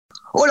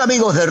Hola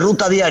amigos de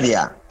Ruta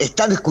Diaria,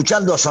 están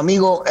escuchando a su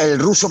amigo el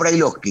ruso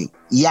Brailovsky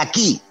y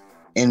aquí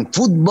en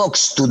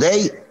Footbox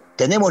Today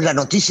tenemos las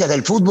noticias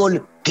del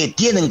fútbol que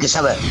tienen que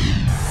saber.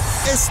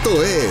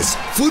 Esto es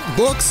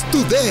Footbox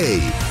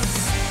Today.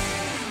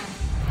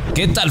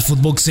 ¿Qué tal,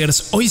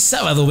 Footboxers? Hoy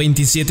sábado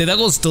 27 de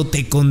agosto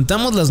te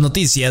contamos las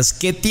noticias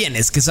que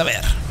tienes que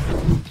saber.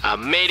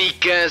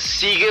 América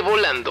sigue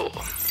volando.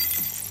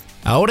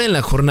 Ahora en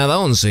la jornada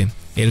 11,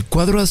 el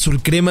cuadro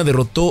azul crema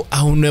derrotó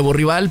a un nuevo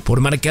rival por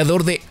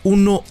marcador de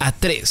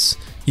 1-3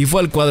 y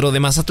fue al cuadro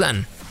de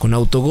Mazatlán. Con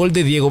autogol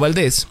de Diego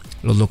Valdés,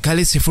 los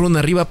locales se fueron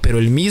arriba, pero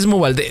el mismo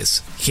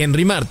Valdés,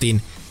 Henry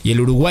Martin y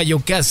el uruguayo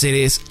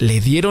Cáceres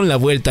le dieron la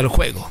vuelta al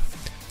juego.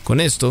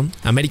 Con esto,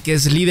 América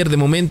es líder de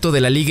momento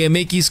de la Liga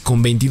MX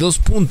con 22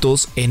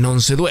 puntos en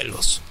 11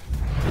 duelos.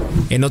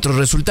 En otros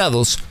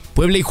resultados,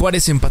 Puebla y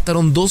Juárez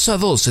empataron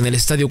 2-2 en el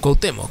Estadio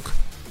Cuauhtémoc.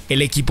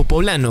 El equipo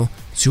poblano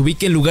se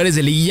ubica en lugares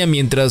de liguilla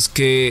mientras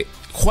que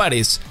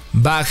Juárez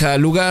baja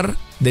al lugar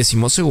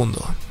 12º.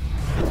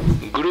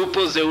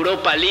 Grupos de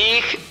Europa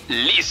League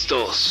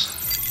listos.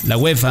 La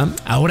UEFA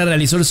ahora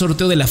realizó el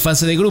sorteo de la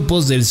fase de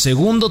grupos del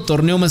segundo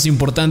torneo más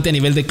importante a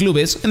nivel de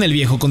clubes en el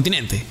viejo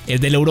continente, el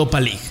de la Europa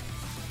League.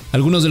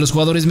 Algunos de los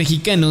jugadores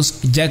mexicanos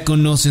ya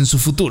conocen su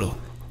futuro.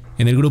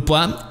 En el grupo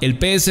A, el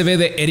PSV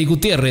de Eric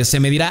Gutiérrez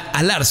se medirá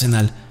al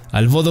Arsenal,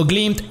 al Bodo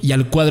Glimt y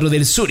al cuadro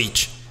del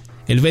Zurich.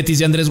 El Betis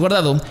de Andrés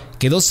Guardado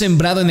quedó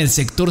sembrado en el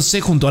sector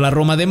C junto a la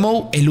Roma de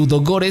Mou, el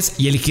Ludogorets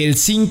y el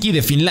Helsinki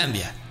de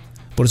Finlandia.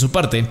 Por su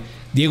parte,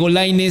 Diego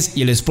Lainez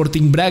y el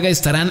Sporting Braga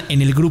estarán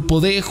en el grupo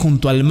D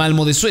junto al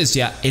Malmö de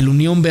Suecia, el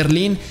Unión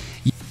Berlín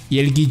y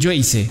el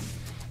Gijøse.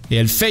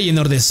 El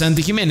Feyenoord de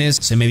Santi Jiménez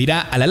se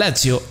medirá a la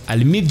Lazio,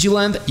 al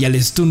Midtjylland y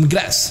al Sturm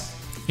Graz.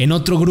 En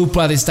otro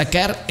grupo a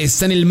destacar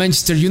están el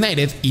Manchester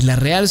United y la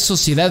Real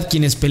Sociedad,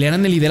 quienes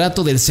pelearán el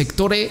liderato del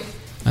sector E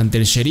ante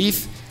el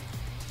Sheriff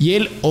y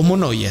el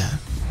Omonoia.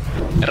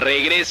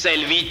 ¿Regresa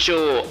el bicho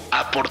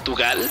a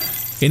Portugal?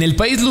 En el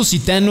país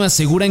lusitano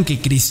aseguran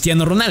que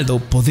Cristiano Ronaldo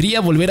podría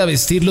volver a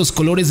vestir los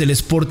colores del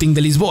Sporting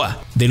de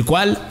Lisboa, del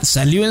cual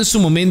salió en su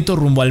momento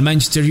rumbo al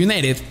Manchester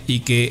United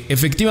y que,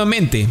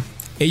 efectivamente,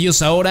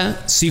 ellos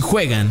ahora sí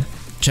juegan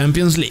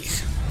Champions League.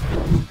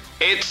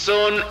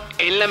 Edson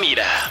en la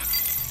mira.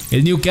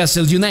 El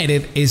Newcastle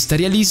United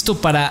estaría listo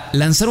para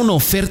lanzar una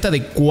oferta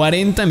de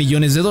 $40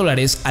 millones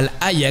al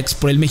Ajax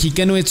por el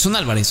mexicano Edson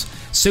Álvarez,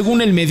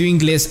 según el medio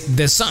inglés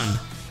The Sun.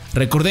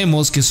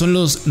 Recordemos que son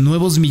los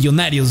nuevos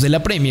millonarios de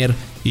la Premier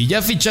y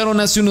ya ficharon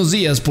hace unos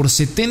días por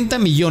 70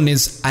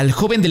 millones al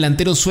joven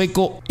delantero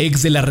sueco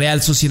ex de la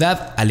Real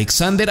Sociedad,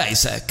 Alexander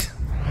Isak.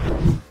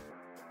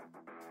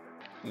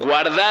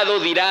 Guardado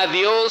dirá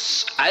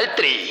adiós al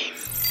Tri.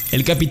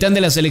 El capitán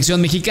de la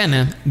selección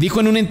mexicana dijo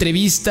en una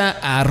entrevista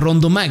a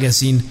Rondo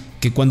Magazine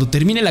que cuando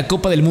termine la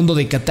Copa del Mundo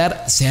de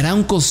Qatar se hará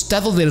un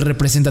costado del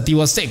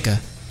representativo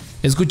azteca.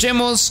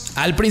 Escuchemos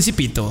al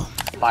Principito.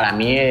 Para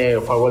mí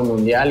juego el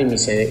Mundial y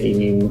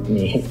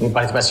mi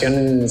participación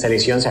en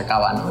selección se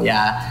acaba, ¿no?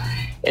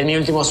 Ya es mi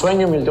último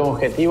sueño, mi último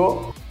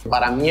objetivo.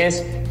 Para mí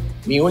es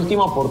mi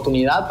última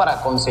oportunidad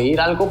para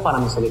conseguir algo para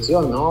mi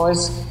selección, ¿no?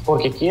 Es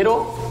porque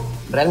quiero,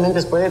 realmente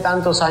después de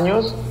tantos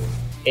años,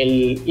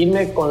 el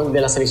irme de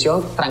la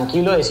selección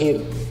tranquilo,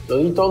 decir, lo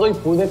di todo y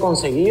pude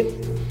conseguir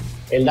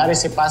el dar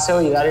ese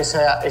paseo y dar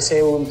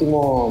ese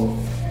último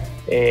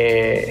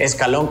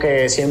escalón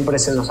que siempre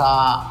se nos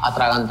ha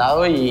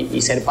atragantado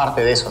y ser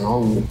parte de eso,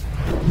 ¿no?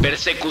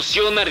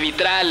 ¿Persecución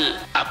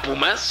arbitral a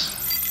Pumas?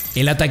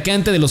 El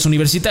atacante de los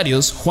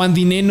universitarios, Juan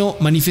Dineno,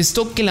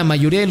 manifestó que la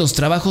mayoría de los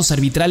trabajos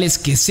arbitrales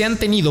que se han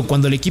tenido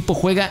cuando el equipo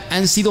juega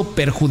han sido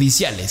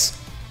perjudiciales.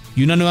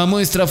 Y una nueva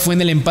muestra fue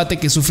en el empate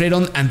que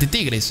sufrieron ante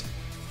Tigres.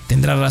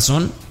 ¿Tendrá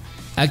razón?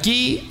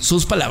 Aquí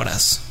sus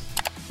palabras.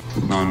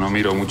 No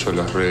miro mucho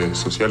las redes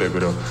sociales,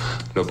 pero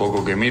lo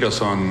poco que miro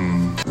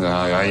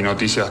hay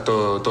noticias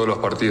todos los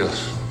partidos.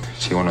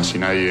 Sí, bueno, si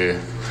nadie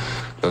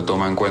lo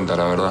toma en cuenta,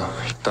 la verdad.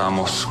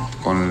 Estábamos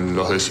con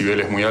los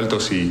decibeles muy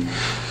altos y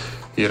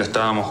ahora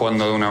estábamos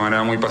jugando de una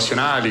manera muy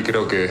pasional y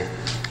creo que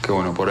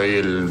bueno, por ahí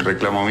el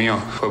reclamo mío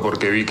fue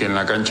porque vi que en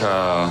la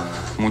cancha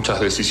muchas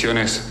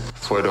decisiones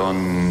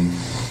fueron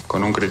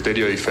con un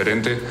criterio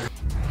diferente.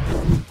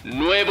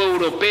 Nuevo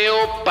europeo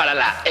para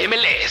la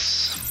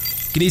MLS.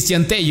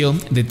 Cristian Tello,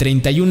 de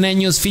 31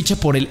 años, ficha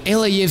por el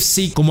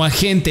LAFC como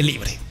agente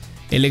libre.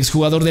 El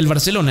exjugador del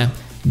Barcelona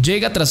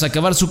llega tras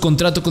acabar su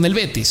contrato con el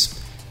Betis.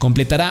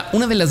 Completará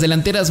una de las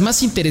delanteras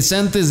más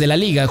interesantes de la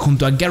liga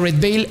junto a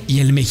Gareth Bale y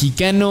el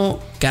mexicano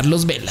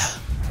Carlos Vela.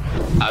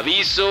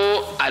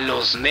 Aviso a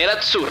los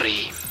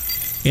nerazzurri.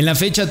 En la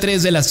fecha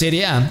 3 de la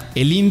Serie A,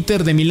 el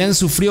Inter de Milán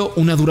sufrió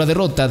una dura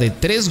derrota de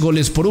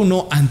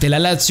 3-1 ante la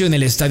Lazio en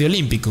el Estadio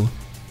Olímpico.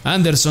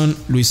 Anderson,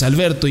 Luis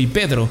Alberto y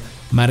Pedro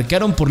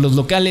marcaron por los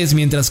locales,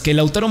 mientras que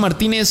Lautaro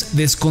Martínez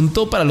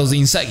descontó para los de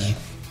Inzaghi.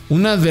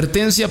 Una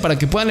advertencia para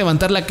que puedan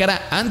levantar la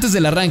cara antes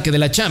del arranque de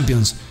la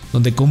Champions,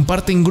 donde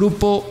comparten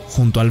grupo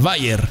junto al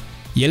Bayern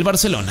y el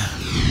Barcelona.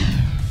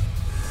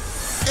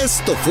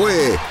 Esto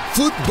fue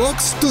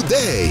Footbox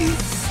Today.